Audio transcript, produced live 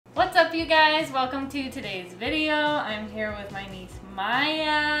What's up, you guys? Welcome to today's video. I'm here with my niece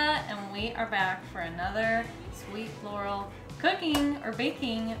Maya and we are back for another Sweet Laurel cooking or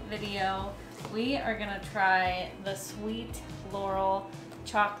baking video. We are gonna try the Sweet Laurel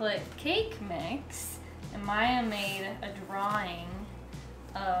chocolate cake mix, and Maya made a drawing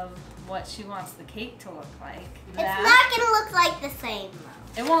of what she wants the cake to look like. It's not gonna look like the same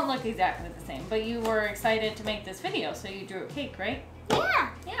though. It won't look exactly the same, but you were excited to make this video, so you drew a cake, right? Yeah.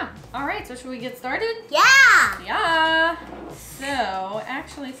 Yeah. All right, so should we get started? Yeah. Yeah. So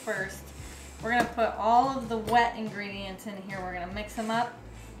actually first, we're gonna put all of the wet ingredients in here. We're gonna mix them up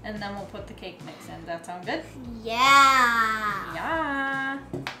and then we'll put the cake mix in. Does that sound good? Yeah. Yeah.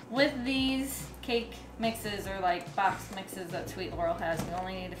 With these cake mixes or like box mixes that Sweet Laurel has, we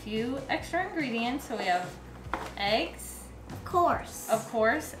only need a few extra ingredients. So we have eggs. Of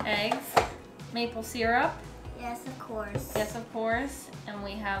course, eggs, maple syrup. Yes, of course. Yes, of course. And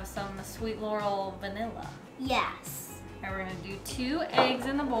we have some Sweet Laurel vanilla. Yes. And we're gonna do 2 eggs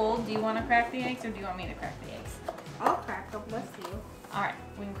in the bowl. Do you want to crack the eggs or do you want me to crack the eggs? I'll crack them with you. All right,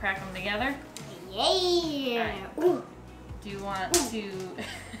 we can crack them together. Yeah. Right. Ooh. Do you want to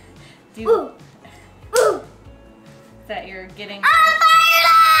do Ooh. Ooh. that you're getting? I'm fired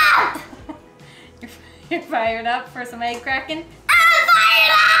up! You're fired up for some egg cracking? I'm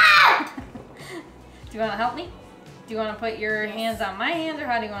fired up! Do you want to help me? Do you want to put your hands on my hands or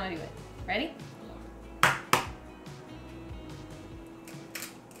how do you want to do it? Ready?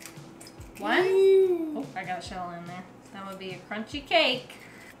 One. Oh, I got a shell in there. That would be a crunchy cake.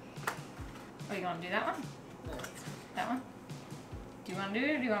 Oh, you want to do that one? That one? Do you want to do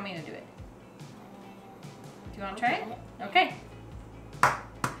it or do you want me to do it? Do you want to try it? Okay.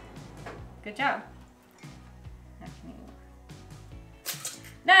 Good job.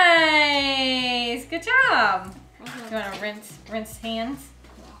 Nice! Good job! Do you want to rinse hands?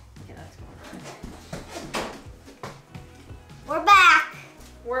 Okay, let's go. We're back.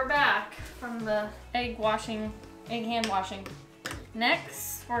 We're back from the egg hand washing.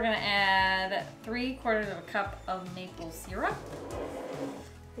 Next, we're gonna add 3/4 of a cup of maple syrup.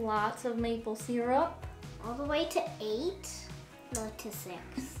 Lots of maple syrup. All the way to 8, no, to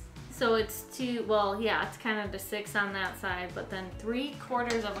 6. So it's it's kind of to 6 on that side, but then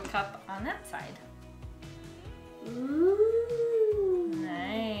 3/4 of a cup on that side. Ooh.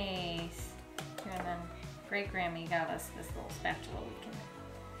 Nice. And then Great Grammy got us this little spatula. We can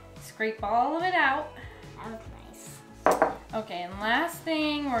scrape all of it out. That was nice. Okay, and last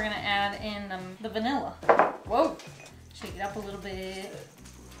thing, we're gonna add in the vanilla. Whoa! Shake it up a little bit.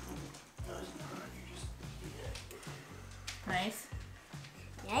 Nice.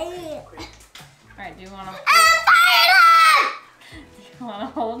 Yeah. Alright, do you wanna I'm fired up! do you wanna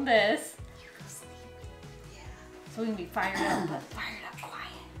hold this? So we can be fired up, but fired up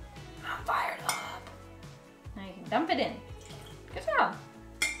quiet. I'm fired up. Now you can dump it in. Good job.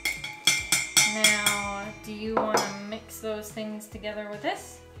 Now, do you want to mix those things together with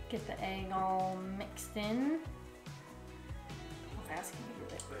this? Get the egg all mixed in. How fast can you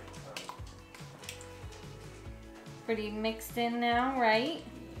do it? Pretty mixed in now, right?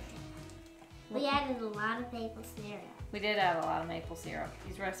 We added a lot of maple syrup. We did add a lot of maple syrup.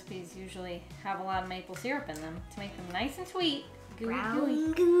 These recipes usually have a lot of maple syrup in them to make them nice and sweet. Gooey, Brown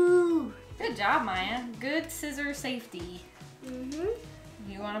gooey. goo. Good job, Maya. Good scissor safety.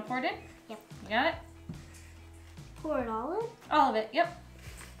 Mm-hmm. You want to pour it in? Yep. You got it? Pour it all in. All of it, yep.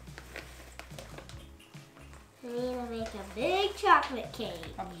 We're gonna make a big chocolate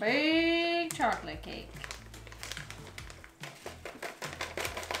cake. A big chocolate cake.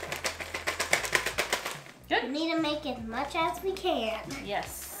 Good. We need to make as much as we can.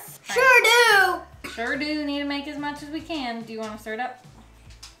 Yes. Sure do. Sure do need to make as much as we can. Do you want to stir it up?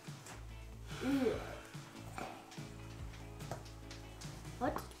 Ooh.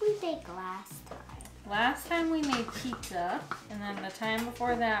 What did we make last time? Last time we made pizza, and then the time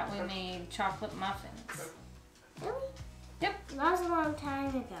before that we made chocolate muffins. Really? Yep. That was a long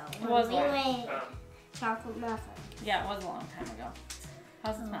time ago. It was we long. made chocolate muffins. Yeah, it was a long time ago.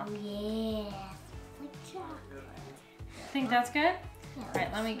 How's it smell? Oh yeah, like chocolate. Think that's good? Yeah. All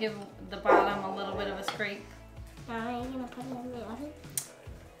right, let me give the bottom a little bit of a scrape. Now are you gonna put it in the oven?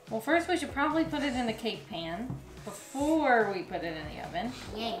 Well, first we should probably put it in the cake pan before we put it in the oven.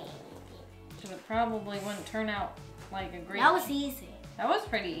 Yay. Because it probably wouldn't turn out like a great... That was easy. That was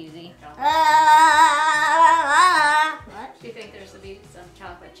pretty easy. What? Do you think there's to be some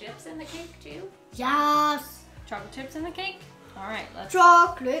chocolate chips in the cake too? Yes. Chocolate chips in the cake? All right, let's...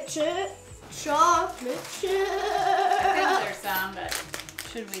 Chocolate chip. Chocolate chip. I think there's some, but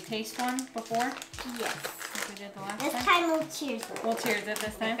Should we taste one before? Yes. we did the last This time? time we'll cheers it. We'll cheers it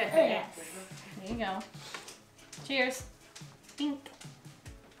this time. Yes. There you go. Cheers. Pink.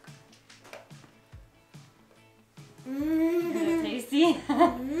 Is it tasty?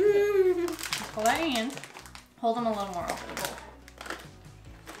 Pull that in. Hold them a little more over the bowl.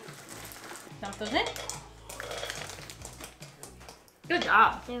 Dump those in. Good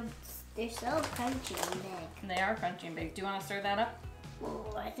job. They're so crunchy and big. They are crunchy and big. Do you want to stir that up?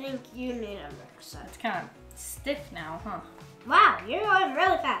 Oh, I think you need a mix. It's kind of stiff now, huh? Wow, you're going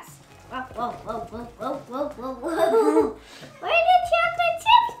really fast. Whoa, whoa, whoa, whoa, whoa, whoa, whoa. Where did chocolate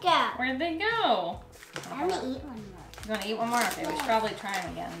chips go? Where'd they go? I'm gonna eat one more. You want to eat one more? Okay, we should probably try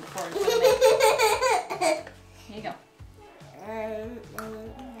them again before it's made. Here you go.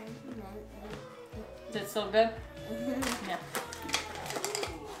 Is it still good? Yeah.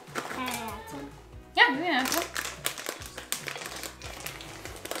 Can I add some? Yeah, you can add some.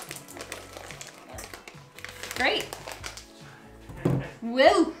 Great.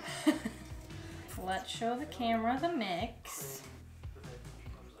 Woo! Let's show the camera the mix.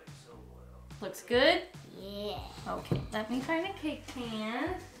 Looks good? Yeah. Okay, let me find a cake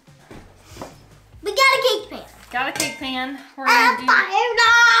pan. We got a cake pan. Got a cake pan. We're I'm gonna fired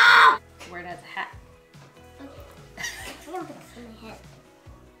up! do where it has a hat. I'm gonna put this in my head.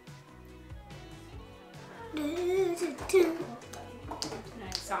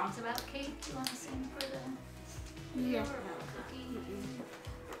 Songs about cake you want to sing for the Yeah. or about cookie?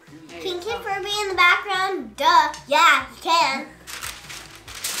 Can Kid Furby in the background? Duh. Yeah, you can.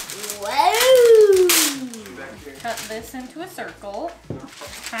 Whoa! Cut this into a circle.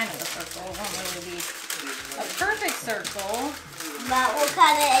 Kind of a circle. It won't really be a perfect circle. But we'll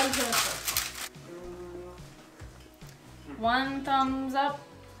cut it into a circle. 1 thumbs up.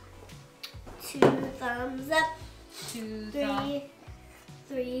 2 thumbs up. 2 thumbs.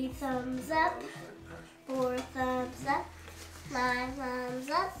 3 thumbs up. 4 thumbs up. 5 thumbs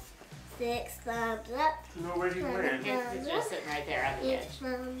up. 6 thumbs up. No, where he went. It's just sitting right there on the 8 edge.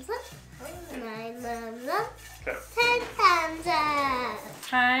 thumbs up. 9 thumbs up. Okay. 10 thumbs up.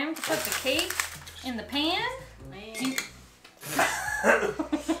 Time to put the cake in the pan.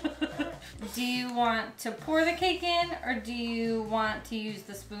 Do you want to pour the cake in, or do you want to use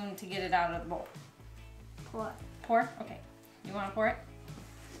the spoon to get it out of the bowl? Pour. Pour? Okay. You want to pour it?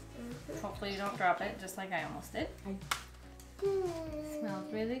 Hopefully you don't drop it, just like I almost did. Smells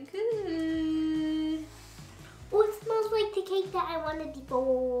really good. Oh, it smells like the cake that I wanted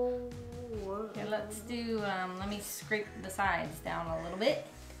before. Okay, let's do, let me scrape the sides down a little bit.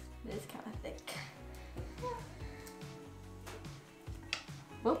 It is kind of thick.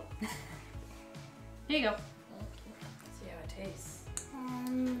 Whoop. Here you go. See how it tastes.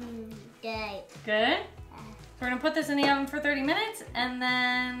 Okay. Good. We're gonna put this in the oven for 30 minutes and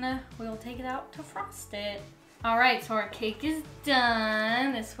then we'll take it out to frost it. All right, so our cake is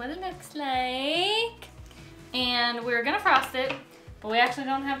done. This is what it looks like. And we're gonna frost it, but we actually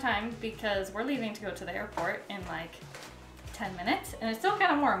don't have time because we're leaving to go to the airport in like 10 minutes and it's still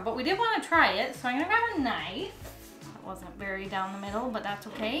kind of warm, but we did want to try it, so I'm gonna grab a knife. It wasn't very down the middle, but that's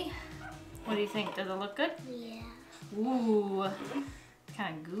okay. What do you think? Does it look good? Yeah. Ooh, it's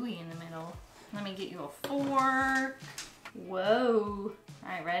kind of gooey in the middle. Let me get you a fork. Whoa. All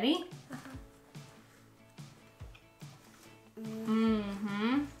right, ready?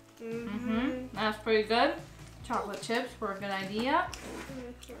 That's pretty good. Chocolate chips were a good idea.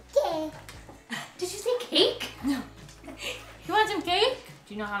 Okay. Did you say cake? No. You want some cake?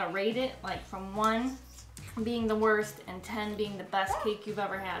 Do you know how to rate it? Like from 1 being the worst and 10 being the best cake you've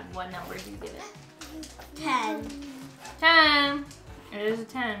ever had. What number do you give it? 10. 10. It is a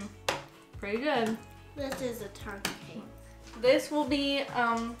 10. Pretty good. This is a 10 cake. This will be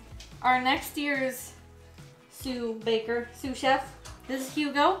our next year's sous chef. This is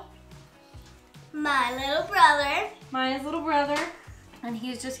Hugo, My little brother. Maya's little brother, and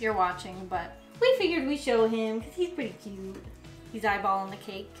he's just here watching, but we figured we'd show him because he's pretty cute. He's eyeballing the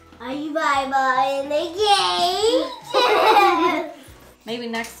cake. Are you bye-bye in the cake? Maybe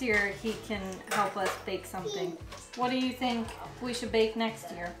next year he can help us bake something. What do you think we should bake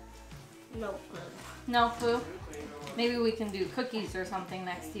next year? No clue. No clue? Maybe we can do cookies or something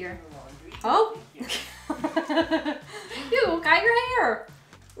next year. Oh! You got your hair!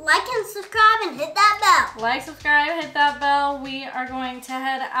 Like and subscribe and hit that bell. Like, subscribe, hit that bell. We are going to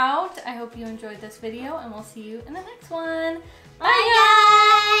head out. I hope you enjoyed this video and we'll see you in the next one.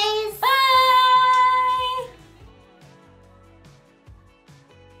 Bye, guys. Bye!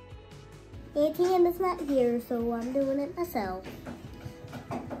 ATM is not here, so I'm doing it myself.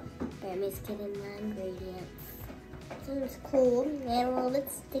 Grammy's getting my ingredients. Seems cool and a little bit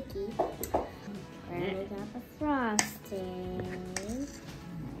sticky. And we got the frosting.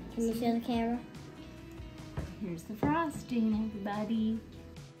 Can you show the camera? Here's the frosting, everybody.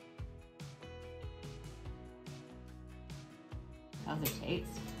 How's it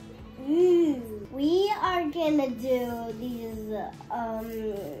taste? We are gonna do these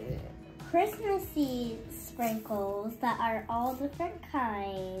Christmassy sprinkles that are all different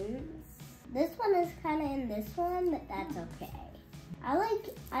kinds. This one is kind of in this one, but that's okay. I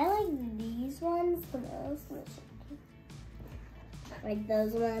like these ones the most. Like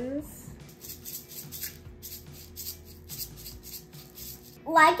those ones.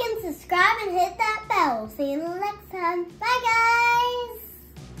 Like and subscribe and hit that bell. See you next time. Bye guys!